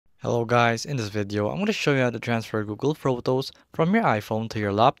Hello guys, in this video I'm going to show you how to transfer Google Photos from your iPhone to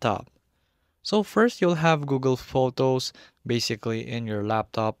your laptop. So first you'll have Google Photos basically in your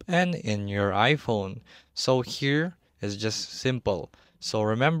laptop and in your iPhone. So here is just simple. So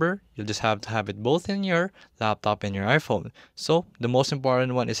remember, you just have to have it both in your laptop and your iPhone. So the most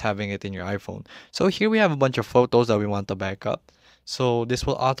important one is having it in your iPhone. So here we have a bunch of photos that we want to back up. So this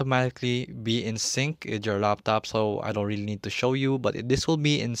will automatically be in sync with your laptop. So I don't really need to show you, but this will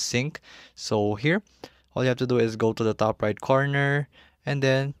be in sync. So here, all you have to do is go to the top right corner and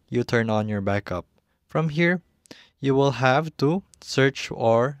then you turn on your backup. From here, you will have to search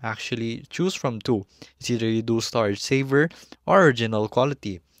or actually choose from two. It's either you do storage saver or original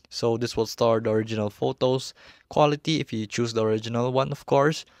quality. So this will store the original photos quality if you choose the original one, of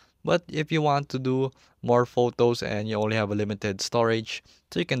course. But if you want to do more photos and you only have a limited storage,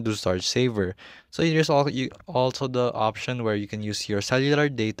 so you can do storage saver. So there's also the option where you can use your cellular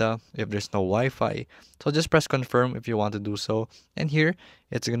data if there's no Wi-Fi. So just press confirm if you want to do so. And here,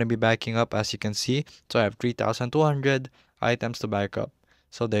 it's going to be backing up as you can see. So I have 3,200 items to back up.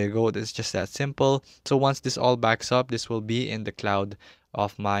 So there you go. It's just that simple. So once this all backs up, this will be in the cloud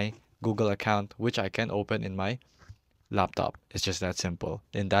of my Google account, which I can open in my laptop. It's just that simple.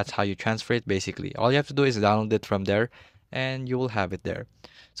 And that's how you transfer it basically. All you have to do is download it from there and you will have it there.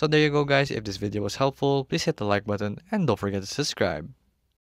 So there you go guys. If this video was helpful, please hit the like button and don't forget to subscribe.